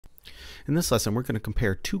In this lesson, we're going to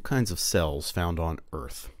compare two kinds of cells found on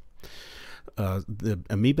Earth. The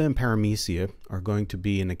amoeba and paramecia are going to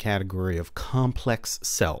be in the category of complex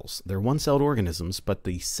cells. They're one-celled organisms, but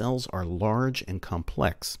the cells are large and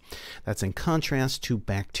complex. That's in contrast to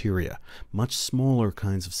bacteria, much smaller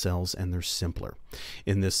kinds of cells, and they're simpler.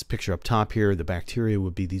 In this picture up top here, the bacteria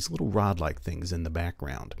would be these little rod-like things in the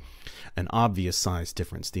background. An obvious size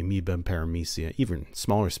difference. The amoeba and paramecia, even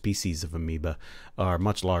smaller species of amoeba, are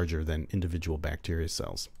much larger than individual bacteria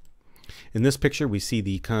cells. In this picture, we see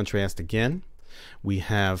the contrast again. We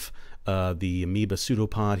have the amoeba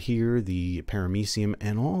pseudopod here, the paramecium,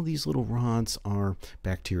 and all these little rods are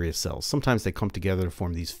bacteria cells. Sometimes they come together to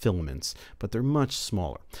form these filaments, but they're much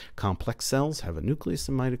smaller. Complex cells have a nucleus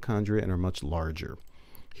and mitochondria and are much larger.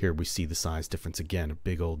 Here we see the size difference again, a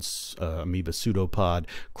big old amoeba pseudopod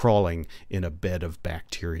crawling in a bed of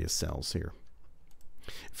bacteria cells here.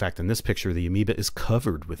 In fact, in this picture, the amoeba is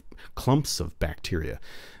covered with clumps of bacteria.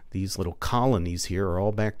 These little colonies here are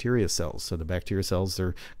all bacteria cells. So the bacteria cells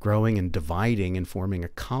are growing and dividing and forming a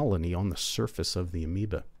colony on the surface of the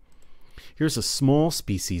amoeba. Here's a small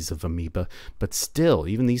species of amoeba, but still,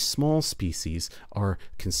 even these small species are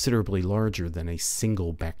considerably larger than a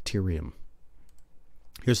single bacterium.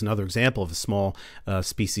 Here's another example of a small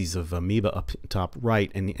species of amoeba up top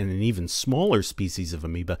right, and an even smaller species of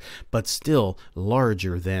amoeba, but still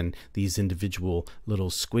larger than these individual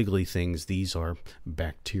little squiggly things. These are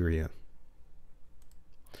bacteria.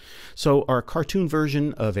 So our cartoon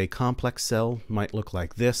version of a complex cell might look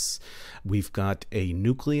like this. We've got a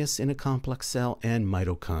nucleus in a complex cell and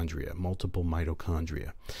mitochondria, multiple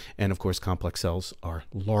mitochondria. And of course, complex cells are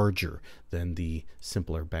larger than the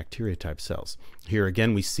simpler bacteria type cells. Here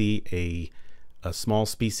again, we see a small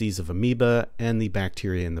species of amoeba and the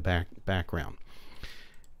bacteria in the background.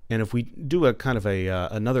 And if we do a kind of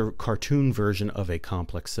another cartoon version of a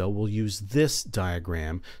complex cell, we'll use this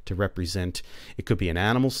diagram to represent, it could be an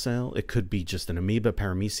animal cell, it could be just an amoeba,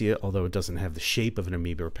 paramecia, although it doesn't have the shape of an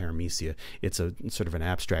amoeba or paramecia. It's a sort of an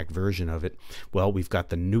abstract version of it. Well, we've got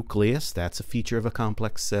the nucleus, that's a feature of a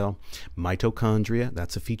complex cell. Mitochondria,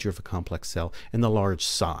 that's a feature of a complex cell. And the large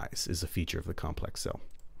size is a feature of the complex cell.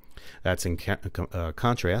 That's in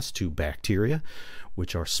contrast to bacteria,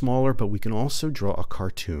 which are smaller, but we can also draw a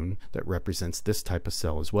cartoon that represents this type of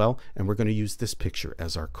cell as well, and we're going to use this picture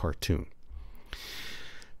as our cartoon.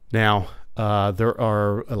 Now, there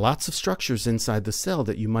are lots of structures inside the cell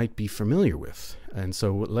that you might be familiar with, and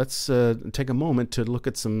so let's take a moment to look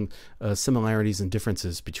at some similarities and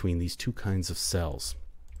differences between these two kinds of cells.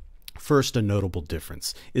 First, a notable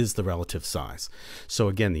difference is the relative size. So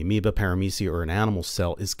again, the amoeba, paramecia, or an animal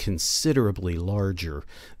cell is considerably larger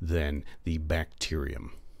than the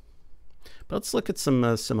bacterium. But let's look at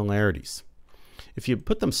some similarities. If you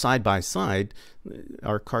put them side by side,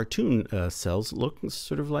 our cartoon cells look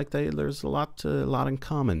sort of like there's a lot in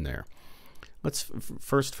common there. Let's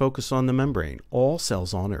first focus on the membrane. All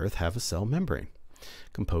cells on Earth have a cell membrane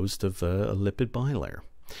composed of a lipid bilayer.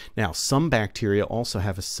 Now, some bacteria also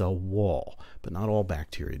have a cell wall, but not all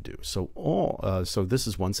bacteria do. So this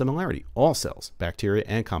is one similarity. All cells, bacteria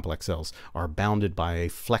and complex cells, are bounded by a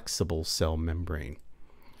flexible cell membrane.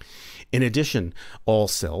 In addition, all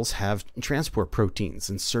cells have transport proteins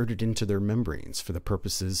inserted into their membranes for the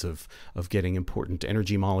purposes of getting important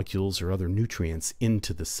energy molecules or other nutrients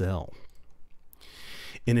into the cell.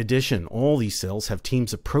 In addition, all these cells have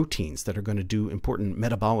teams of proteins that are going to do important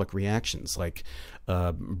metabolic reactions like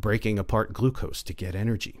breaking apart glucose to get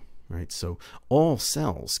energy, right? So all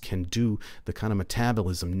cells can do the kind of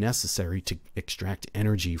metabolism necessary to extract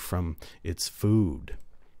energy from its food.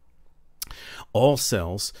 All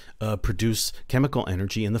cells produce chemical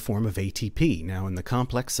energy in the form of ATP. Now, in the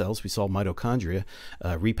complex cells, we saw mitochondria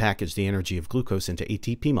repackage the energy of glucose into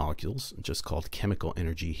ATP molecules, just called chemical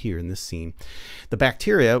energy here in this scene. The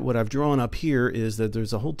bacteria, what I've drawn up here is that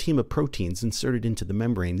there's a whole team of proteins inserted into the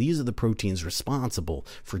membrane. These are the proteins responsible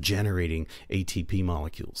for generating ATP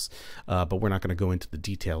molecules. But we're not going to go into the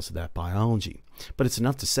details of that biology. But it's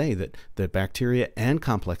enough to say that bacteria and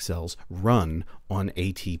complex cells run on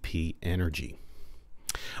ATP energy.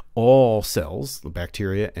 All cells, the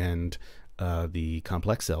bacteria and the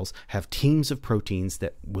complex cells, have teams of proteins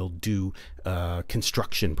that will do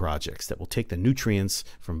construction projects, that will take the nutrients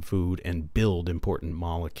from food and build important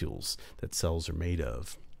molecules that cells are made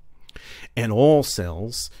of. And all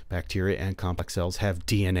cells, bacteria and complex cells, have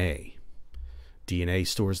DNA. DNA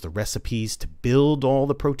stores the recipes to build all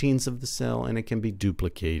the proteins of the cell, and it can be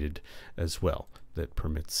duplicated as well. That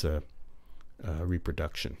permits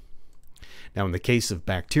reproduction. Now, in the case of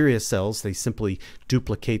bacteria cells, they simply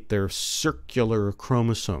duplicate their circular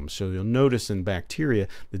chromosomes. So you'll notice in bacteria,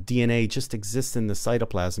 the DNA just exists in the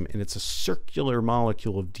cytoplasm, and it's a circular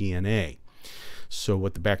molecule of DNA. So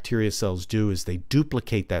what the bacteria cells do is they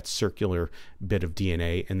duplicate that circular bit of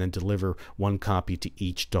DNA and then deliver one copy to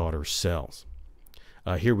each daughter cells.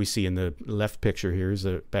 Here we see in the left picture, here's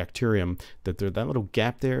a bacterium, that little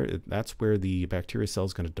gap there, that's where the bacteria cell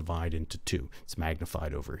is going to divide into two. It's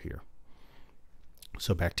magnified over here.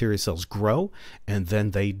 So bacteria cells grow and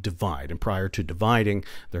then they divide, and prior to dividing,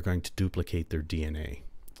 they're going to duplicate their DNA.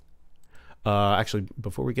 Actually,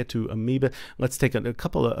 before we get to amoeba, let's take a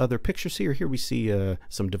couple of other pictures here. Here we see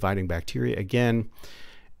some dividing bacteria again,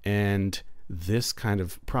 and this kind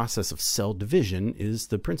of process of cell division is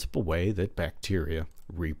the principal way that bacteria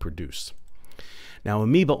reproduce. Now,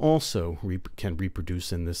 amoeba also can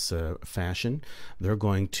reproduce in this fashion. They're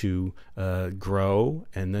going to grow,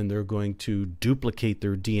 and then they're going to duplicate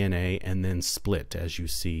their DNA and then split, as you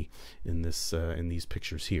see in these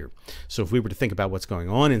pictures here. So if we were to think about what's going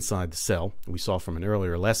on inside the cell, we saw from an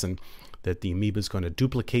earlier lesson that the amoeba is going to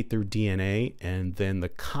duplicate their DNA, and then the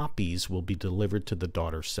copies will be delivered to the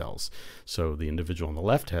daughter cells. So the individual on the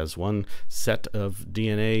left has one set of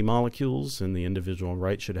DNA molecules, and the individual on the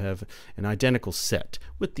right should have an identical set,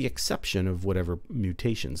 with the exception of whatever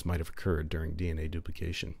mutations might have occurred during DNA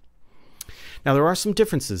duplication. Now, there are some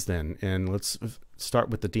differences then, and let's start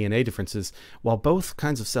with the DNA differences. While both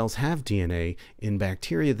kinds of cells have DNA, in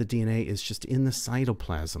bacteria the DNA is just in the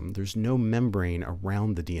cytoplasm. There's no membrane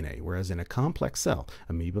around the DNA, whereas in a complex cell,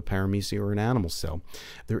 amoeba, paramecia, or an animal cell,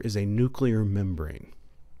 there is a nuclear membrane.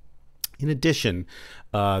 In addition,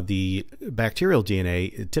 the bacterial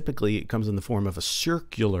DNA typically comes in the form of a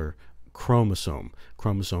circular chromosome.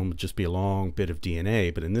 Chromosome would just be a long bit of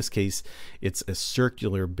DNA, but in this case it's a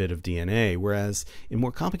circular bit of DNA, whereas in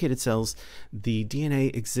more complicated cells the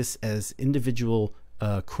DNA exists as individual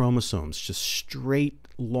chromosomes, just straight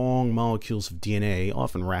long molecules of DNA,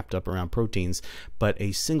 often wrapped up around proteins, but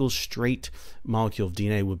a single straight molecule of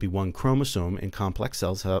DNA would be one chromosome, and complex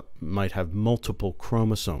cells might have multiple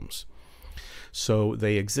chromosomes. So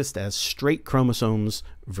they exist as straight chromosomes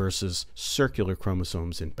versus circular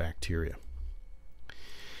chromosomes in bacteria.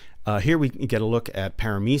 Here we get a look at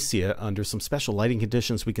paramecia under some special lighting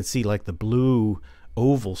conditions. We can see like the blue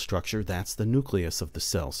oval structure, that's the nucleus of the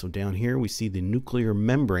cell. So down here we see the nuclear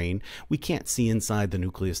membrane. We can't see inside the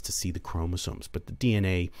nucleus to see the chromosomes, but the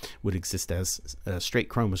DNA would exist as straight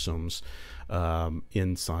chromosomes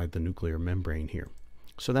inside the nuclear membrane here.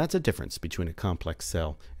 So that's a difference between a complex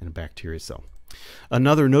cell and a bacteria cell.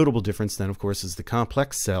 Another notable difference then, of course, is the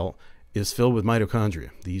complex cell is filled with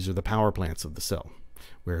mitochondria. These are the power plants of the cell,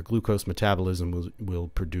 where glucose metabolism will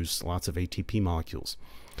produce lots of ATP molecules.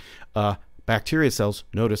 Bacteria cells,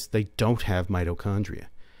 notice they don't have mitochondria.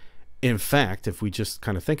 In fact, if we just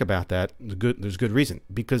kind of think about that, there's good reason,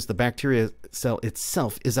 because the bacteria cell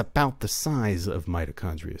itself is about the size of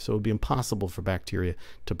mitochondria. So it would be impossible for bacteria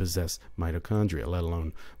to possess mitochondria, let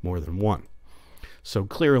alone more than one. So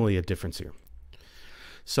clearly a difference here.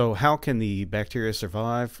 So how can the bacteria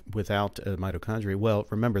survive without mitochondria? Well,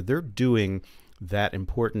 remember, they're doing that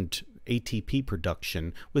important ATP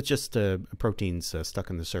production with just proteins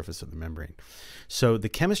stuck on the surface of the membrane. So the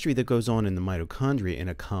chemistry that goes on in the mitochondria in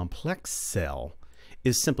a complex cell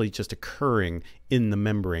is simply just occurring in the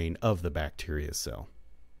membrane of the bacteria cell.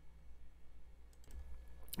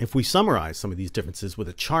 If we summarize some of these differences with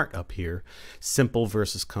a chart up here, simple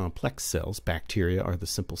versus complex cells, bacteria are the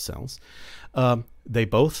simple cells. They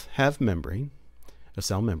both have membrane, a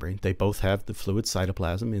cell membrane. They both have the fluid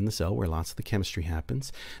cytoplasm in the cell where lots of the chemistry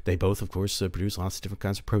happens. They both, of course, produce lots of different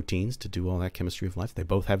kinds of proteins to do all that chemistry of life. They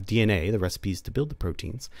both have DNA, the recipes to build the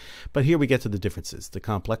proteins. But here we get to the differences. The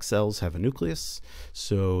complex cells have a nucleus,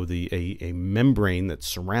 so a membrane that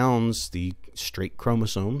surrounds the straight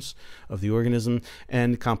chromosomes of the organism,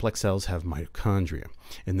 and complex cells have mitochondria.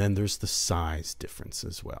 And then there's the size difference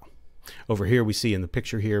as well. Over here we see in the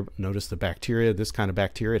picture here, notice the bacteria, this kind of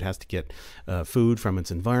bacteria, it has to get food from its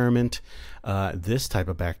environment. This type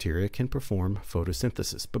of bacteria can perform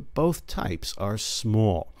photosynthesis, but both types are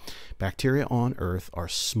small. Bacteria on Earth are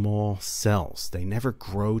small cells. They never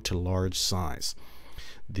grow to large size.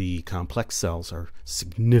 The complex cells are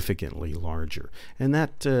significantly larger, and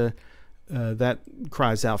that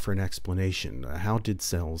cries out for an explanation. How did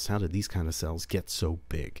these kind of cells get so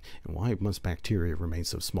big? And why must bacteria remain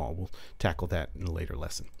so small? We'll tackle that in a later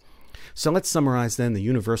lesson. So let's summarize then the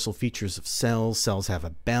universal features of cells. Cells have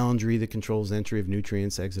a boundary that controls entry of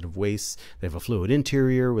nutrients, exit of waste. They have a fluid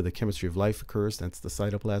interior where the chemistry of life occurs. That's the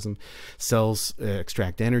cytoplasm. Cells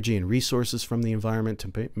extract energy and resources from the environment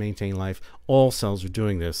to maintain life. All cells are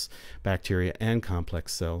doing this, bacteria and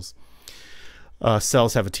complex cells.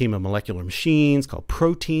 Cells have a team of molecular machines called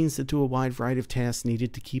proteins that do a wide variety of tasks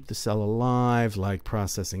needed to keep the cell alive, like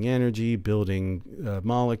processing energy, building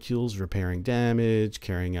molecules, repairing damage,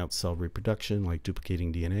 carrying out cell reproduction, like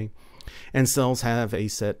duplicating DNA. And cells have a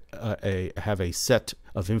set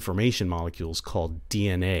of information molecules called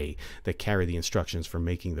DNA that carry the instructions for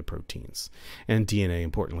making the proteins. And DNA,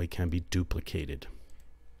 importantly, can be duplicated.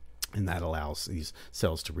 And that allows these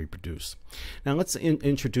cells to reproduce. Now let's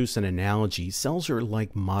introduce an analogy. Cells are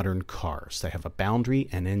like modern cars. They have a boundary,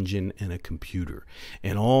 an engine, and a computer.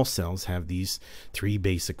 And all cells have these three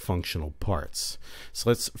basic functional parts. So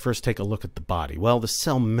let's first take a look at the body. Well, the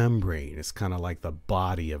cell membrane is kind of like the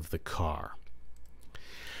body of the car.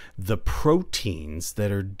 The proteins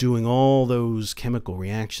that are doing all those chemical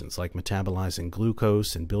reactions, like metabolizing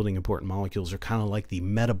glucose and building important molecules, are kind of like the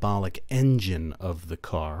metabolic engine of the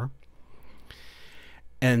car.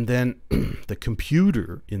 And then the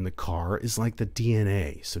computer in the car is like the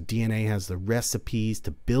DNA. So DNA has the recipes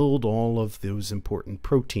to build all of those important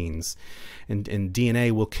proteins. And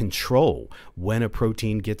DNA will control when a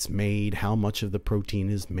protein gets made, how much of the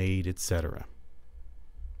protein is made, etc.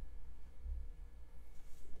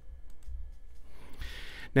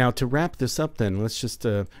 Now, to wrap this up then, let's just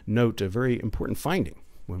note a very important finding.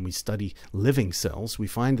 When we study living cells, we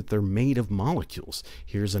find that they're made of molecules.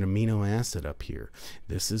 Here's an amino acid up here.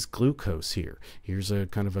 This is glucose here. Here's a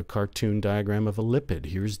kind of a cartoon diagram of a lipid.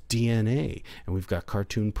 Here's DNA. And we've got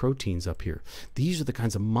cartoon proteins up here. These are the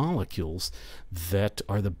kinds of molecules that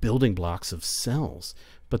are the building blocks of cells.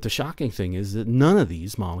 But the shocking thing is that none of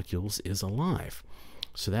these molecules is alive.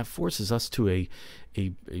 So that forces us to a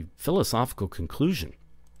philosophical conclusion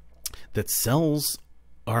that cells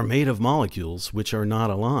are made of molecules which are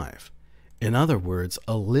not alive. In other words,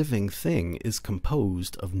 a living thing is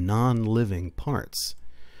composed of non-living parts,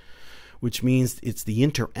 which means it's the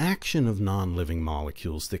interaction of non-living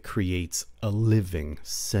molecules that creates a living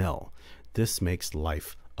cell. This makes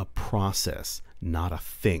life a process, not a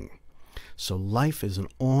thing. So life is an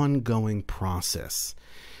ongoing process.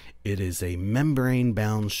 It is a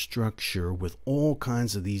membrane-bound structure with all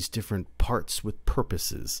kinds of these different parts with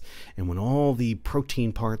purposes. And when all the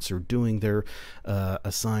protein parts are doing their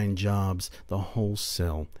assigned jobs, the whole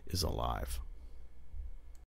cell is alive.